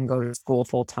president and go to school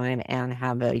full time and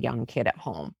have a young kid at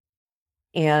home?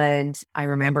 And I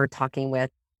remember talking with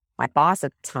my boss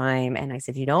at the time and I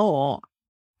said,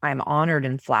 I'm honored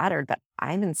and flattered, but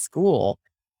I'm in school.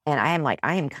 And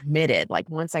I am committed.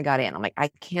 Once I got in, I'm like,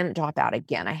 I can't drop out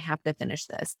again. I have to finish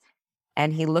this.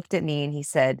 And he looked at me and he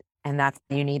said, and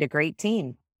you need a great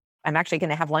team. I'm actually going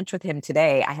to have lunch with him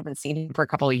today. I haven't seen him for a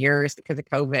couple of years because of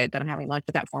COVID, but I'm having lunch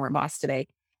with that former boss today.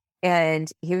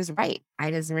 And he was right.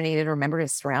 I just needed to remember to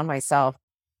surround myself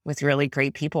with really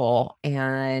great people.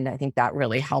 And I think that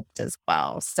really helped as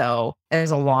well. So there's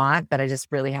a lot, but I just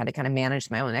really had to kind of manage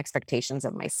my own expectations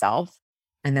of myself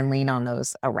and then lean on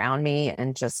those around me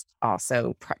and just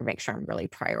also make sure I'm really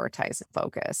prioritized and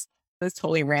focused. It's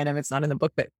totally random. It's not in the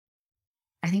book, but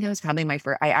I think that was probably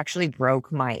I actually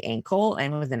broke my ankle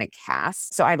and was in a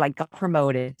cast. So I got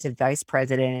promoted to vice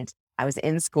president. I was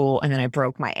in school and then I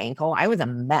broke my ankle. I was a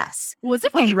mess. Was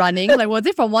it from running? Was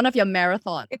it from one of your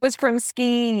marathons? It was from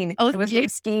skiing. Oh, it was from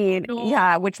skiing. No.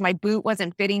 Yeah, which my boot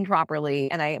wasn't fitting properly.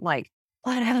 And I'm like,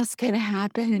 what else can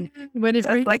happen? When it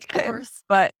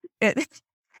but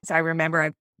so I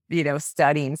remember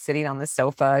studying, sitting on the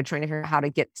sofa, trying to figure out how to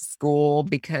get to school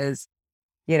because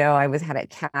I had a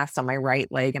cast on my right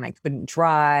leg and I couldn't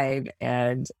drive.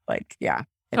 And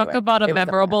Talk about a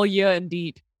memorable year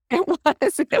indeed. It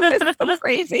was so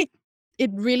crazy. It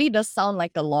really does sound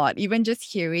like a lot. Even just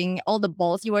hearing all the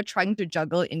balls you were trying to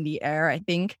juggle in the air, I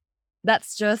think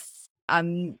that's just,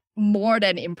 I'm more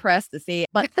than impressed to say.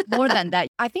 But more than that,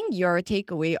 I think your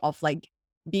takeaway of like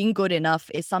being good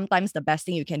enough is sometimes the best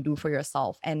thing you can do for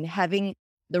yourself, and having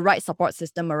the right support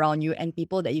system around you and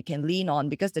people that you can lean on,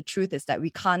 because the truth is that we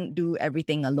can't do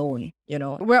everything alone. You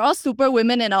know, we're all super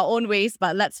women in our own ways,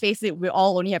 but let's face it, we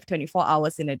all only have 24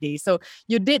 hours in a day. So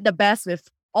you did the best with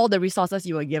all the resources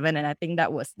you were given. And I think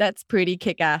that's pretty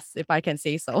kick-ass, if I can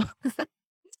say so.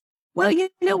 Well, you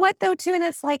know what though, too? And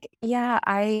it's like, yeah,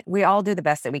 we all do the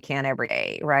best that we can every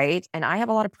day, right? And I have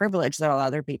a lot of privilege that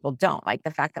other people don't. Like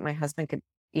the fact that my husband could,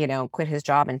 quit his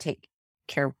job and take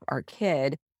care of our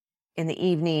kid in the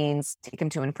evenings, take him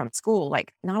to and from school.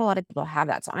 Like not a lot of people have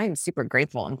that. So I am super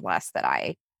grateful and blessed that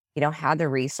I, had the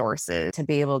resources to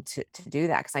be able to do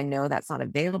that, because I know that's not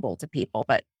available to people.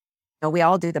 But we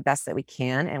all do the best that we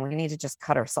can, and we need to just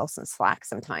cut ourselves some slack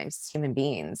sometimes as human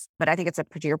beings. But I think to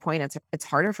your point, it's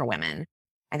harder for women.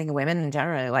 I think women in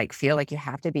general like feel like you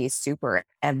have to be super at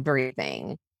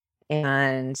everything.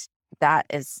 And that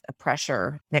is a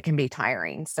pressure that can be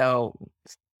tiring. So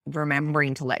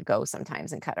remembering to let go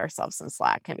sometimes and cut ourselves some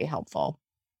slack can be helpful.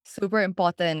 Super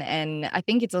important. And I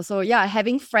think it's also,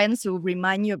 having friends who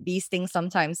remind you of these things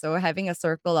sometimes. So having a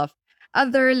circle of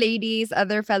other ladies,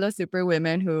 other fellow super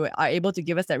women who are able to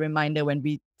give us that reminder when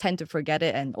we tend to forget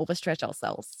it and overstretch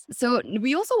ourselves. So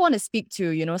we also want to speak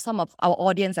to, some of our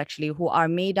audience actually, who are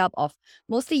made up of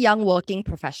mostly young working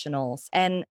professionals.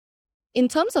 And in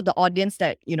terms of the audience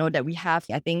that, that we have,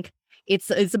 I think it's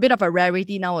a bit of a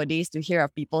rarity nowadays to hear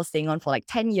of people staying on for like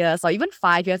 10 years or even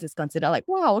 5 years is considered like,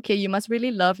 wow, okay, you must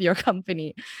really love your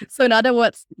company. So in other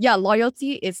words,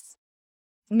 loyalty is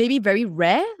maybe very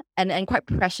rare and quite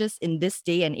precious in this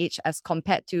day and age as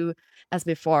compared to as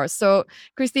before. So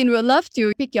Christine, we'd love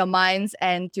to pick your minds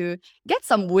and to get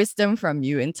some wisdom from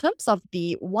you in terms of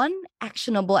the one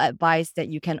actionable advice that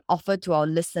you can offer to our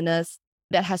listeners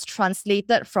that has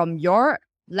translated from your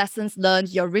lessons learned,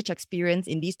 your rich experience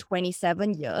in these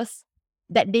 27 years,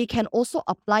 that they can also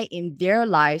apply in their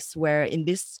lives, where in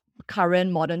this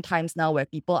current modern times now where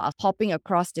people are hopping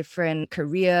across different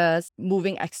careers,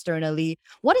 moving externally.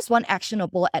 What is one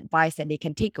actionable advice that they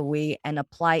can take away and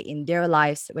apply in their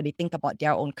lives when they think about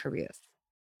their own careers?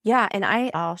 Yeah, and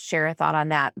I'll share a thought on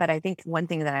that. But I think one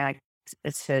thing that I like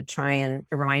is to try and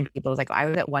remind people is like, I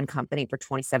was at one company for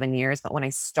 27 years, but when I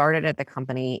started at the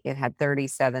company, it had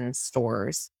 37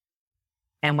 stores.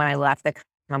 And when I left the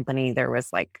company, there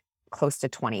was like close to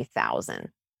 20,000.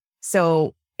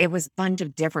 So it was a bunch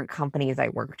of different companies I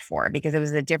worked for, because it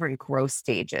was the different growth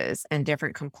stages and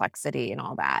different complexity and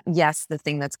all that. Yes, the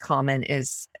thing that's common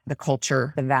is the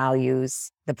culture, the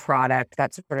values, the product,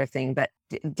 that sort of thing. But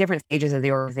different stages of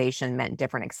the organization meant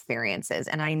different experiences.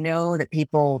 And I know that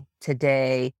people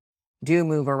today do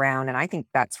move around. And I think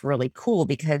that's really cool,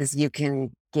 because you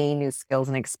can gain new skills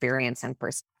and experience and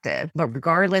perspective. But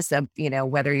regardless of,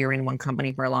 whether you're in one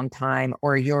company for a long time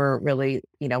or you're really,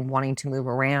 wanting to move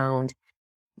around,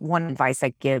 one advice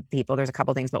I give people, there's a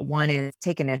couple of things, but one is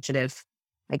take initiative.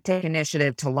 Like take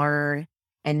initiative to learn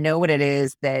and know what it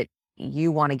is that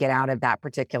you want to get out of that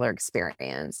particular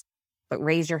experience. But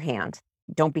raise your hand.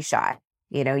 Don't be shy.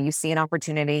 You see an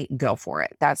opportunity, go for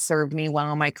it. That served me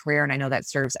well in my career, and I know that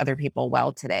serves other people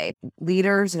well today.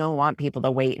 Leaders don't want people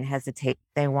to wait and hesitate.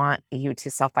 They want you to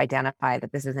self-identify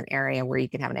that this is an area where you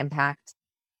can have an impact,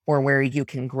 or where you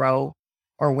can grow,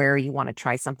 or where you want to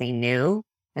try something new.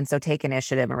 And so take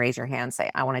initiative and raise your hand, say,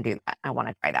 I want to do that. I want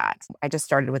to try that. I just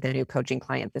started with a new coaching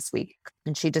client this week,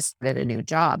 and she just did a new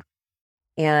job,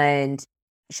 and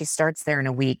she starts there in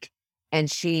a week, and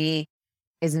she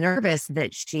is nervous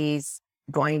that she's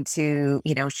going to,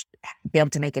 be able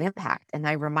to make an impact. And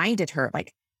I reminded her,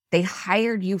 like, they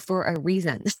hired you for a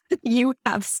reason. You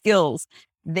have skills.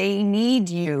 They need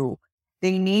you.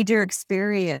 They need your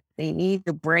experience. They need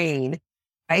your brain,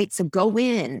 right? So go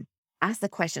in, ask the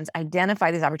questions,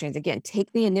 identify these opportunities. Again,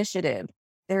 take the initiative.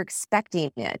 They're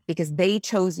expecting it because they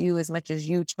chose you as much as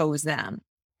you chose them.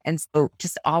 And so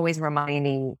just always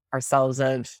reminding ourselves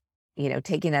of,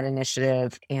 taking that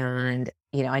initiative and,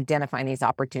 identifying these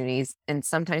opportunities. And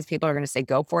sometimes people are going to say,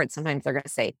 go for it. Sometimes they're going to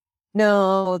say,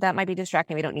 no, that might be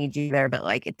distracting. We don't need you there. But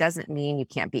like, it doesn't mean you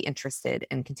can't be interested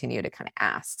and continue to kind of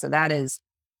ask. So that is,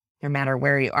 no matter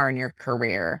where you are in your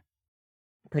career,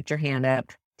 put your hand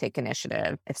up, take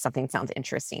initiative if something sounds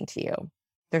interesting to you.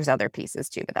 There's other pieces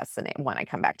too, but that's the one I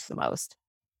come back to the most.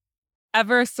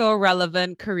 Ever so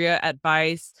relevant career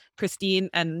advice, Christine,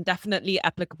 and definitely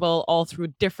applicable all through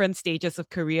different stages of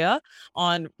career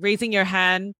on raising your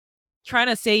hand, trying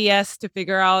to say yes to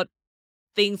figure out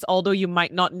things, although you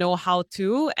might not know how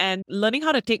to, and learning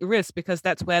how to take risks because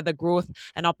that's where the growth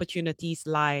and opportunities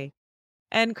lie.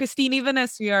 And Christine, even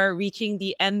as we are reaching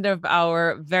the end of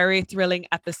our very thrilling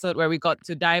episode where we got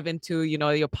to dive into,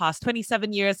 your past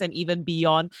 27 years and even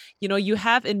beyond, you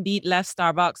have indeed left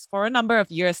Starbucks for a number of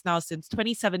years now since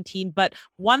 2017. But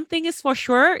one thing is for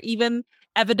sure, even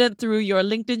evident through your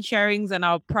LinkedIn sharings and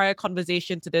our prior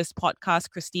conversation to this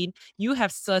podcast, Christine, you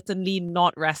have certainly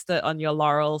not rested on your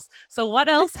laurels. So what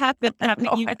else happened?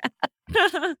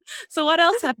 So what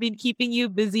else have been keeping you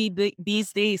busy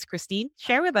these days, Christine?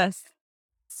 Share with us.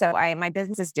 So my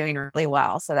business is doing really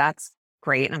well. So that's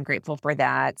great. And I'm grateful for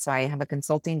that. So I have a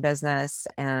consulting business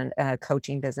and a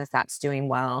coaching business that's doing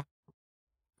well.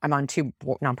 I'm on 2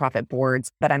 nonprofit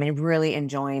boards, but I'm really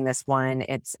enjoying this one.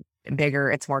 It's bigger,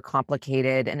 it's more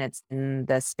complicated, and it's in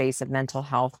the space of mental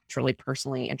health, which really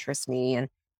personally interests me. And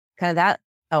kind of that.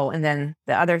 Oh, and then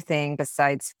the other thing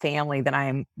besides family that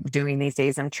I'm doing these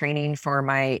days, I'm training for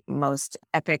my most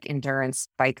epic endurance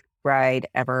bike ride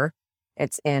ever.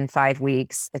 It's in 5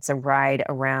 weeks. It's a ride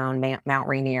around Mount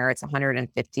Rainier. It's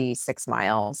 156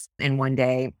 miles in one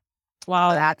day.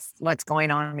 Wow. That's what's going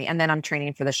on for me. And then I'm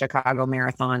training for the Chicago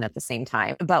Marathon at the same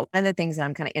time. But one of the things that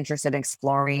I'm kind of interested in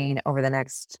exploring over the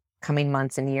next coming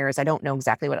months and years, I don't know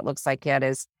exactly what it looks like yet,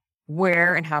 is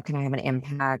where and how can I have an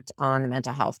impact on the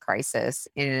mental health crisis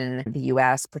in the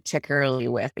US, particularly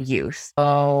with youth.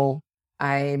 So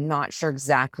I'm not sure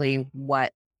exactly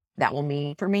what that will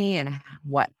mean for me and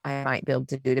what I might be able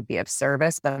to do to be of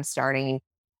service, but I'm starting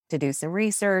to do some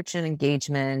research and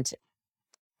engagement.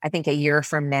 I think a year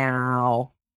from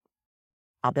now,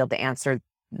 I'll be able to answer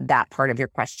that part of your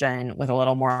question with a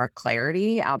little more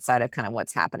clarity outside of kind of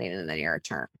what's happening in the near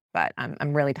term. But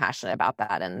I'm really passionate about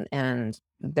that. And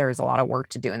there's a lot of work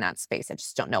to do in that space. I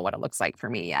just don't know what it looks like for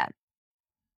me yet.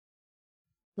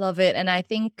 Love it. And I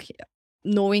think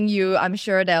knowing you, I'm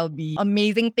sure there'll be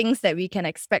amazing things that we can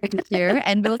expect to hear.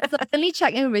 And we'll certainly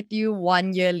check in with you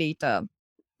 1 year later.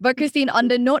 But Christine, on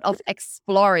the note of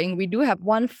exploring, we do have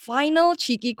one final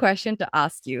cheeky question to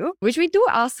ask you, which we do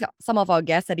ask some of our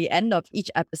guests at the end of each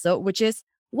episode, which is,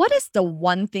 what is the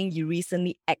one thing you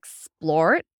recently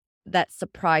explored that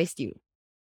surprised you?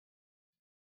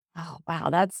 Oh, wow.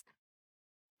 That's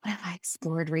what have I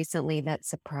explored recently that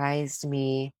surprised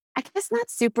me? I guess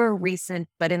not super recent,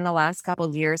 but in the last couple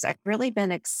of years, I've really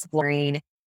been exploring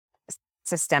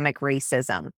systemic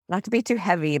racism. Not to be too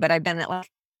heavy, but I've been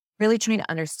really trying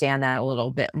to understand that a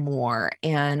little bit more.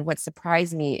 And what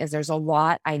surprised me is there's a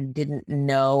lot I didn't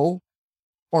know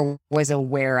or was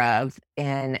aware of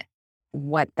and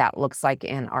what that looks like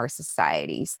in our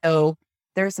society. So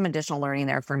there's some additional learning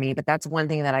there for me, but that's one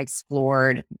thing that I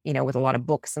explored, with a lot of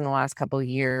books in the last couple of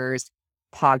years,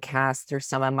 podcasts through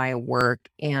some of my work.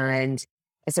 And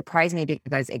it surprised me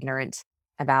because I was ignorant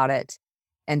about it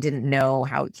and didn't know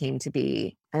how it came to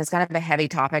be. And it's kind of a heavy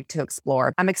topic to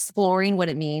explore. I'm exploring what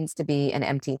it means to be an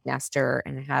empty nester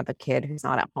and have a kid who's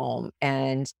not at home,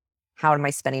 and how am I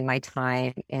spending my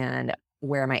time and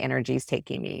where my energy is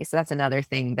taking me. So that's another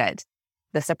thing that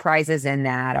the surprises in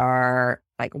that are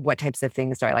like, what types of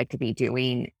things do I like to be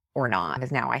doing or not?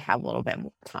 Because now I have a little bit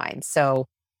more time. So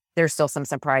there's still some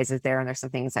surprises there, and there's some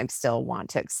things I still want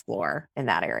to explore in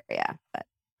that area. But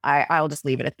I'll just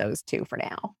leave it at those 2 for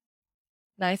now.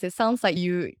 Nice. It sounds like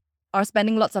you are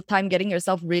spending lots of time getting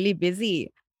yourself really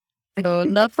busy. So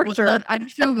love for sure. I'm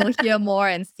sure we'll hear more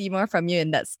and see more from you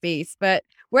in that space. But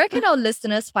where can our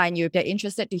listeners find you if they're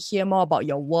interested to hear more about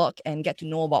your work and get to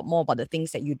know more about the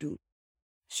things that you do?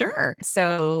 Sure.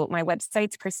 So my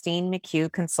website's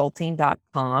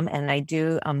ChristineMcHughConsulting.com, and I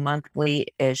do a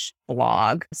monthly-ish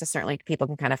blog. So certainly people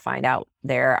can kind of find out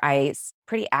there. I'm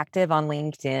pretty active on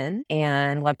LinkedIn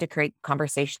and love to create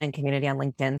conversation and community on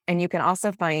LinkedIn. And you can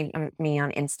also find me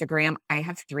on Instagram. I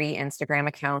have 3 Instagram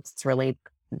accounts. It's really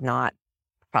not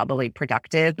probably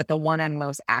productive, but the one I'm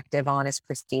most active on is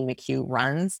Christine McHugh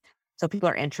Runs. So people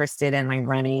are interested in my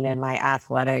running and my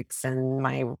athletics and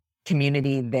my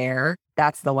community there.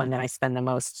 That's the one that I spend the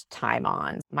most time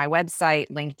on. My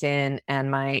website, LinkedIn, and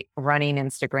my running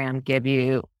Instagram give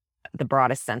you the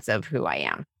broadest sense of who I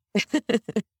am.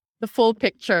 The full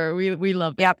picture. We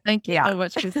love it. Yep. Thank you Yeah. so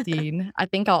much, Christine. I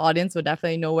think our audience will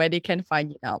definitely know where they can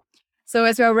find you now. So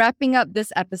as we're wrapping up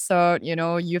this episode,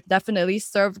 you've definitely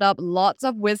served up lots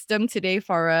of wisdom today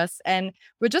for us. And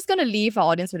we're just going to leave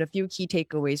our audience with a few key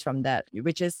takeaways from that,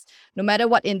 which is no matter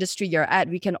what industry you're at,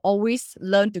 we can always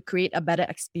learn to create a better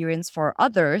experience for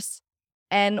others.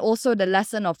 And also the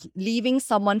lesson of leaving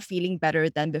someone feeling better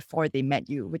than before they met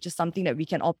you, which is something that we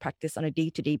can all practice on a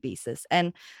day-to-day basis.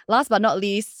 And last but not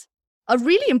least, a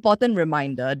really important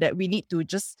reminder that we need to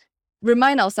just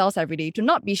remind ourselves every day to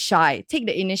not be shy, take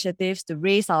the initiatives to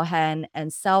raise our hand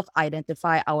and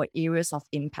self-identify our areas of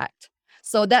impact.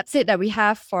 So that's it that we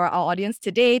have for our audience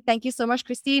today. Thank you so much,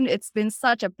 Christine. It's been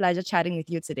such a pleasure chatting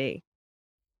with you today.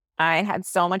 I had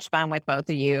so much fun with both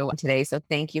of you today. So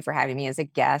thank you for having me as a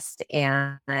guest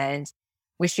and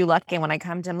wish you luck. And when I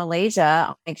come to Malaysia,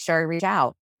 I'll make sure I reach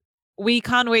out. We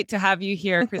can't wait to have you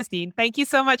here, Christine. Thank you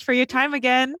so much for your time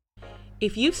again.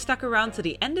 If you've stuck around to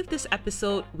the end of this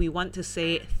episode, we want to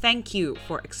say thank you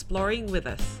for exploring with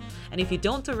us. And if you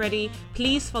don't already,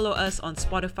 please follow us on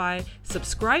Spotify,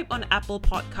 subscribe on Apple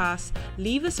Podcasts,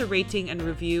 leave us a rating and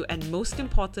review, and most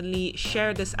importantly,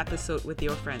 share this episode with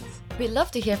your friends. We'd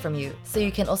love to hear from you, so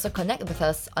you can also connect with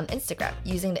us on Instagram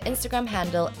using the Instagram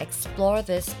handle Explore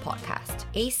This Podcast,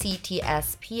 ACTSPLORE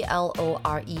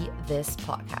This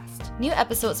Podcast. New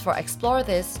episodes for Explore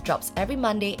This drops every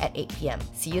Monday at 8 p.m.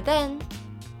 See you then!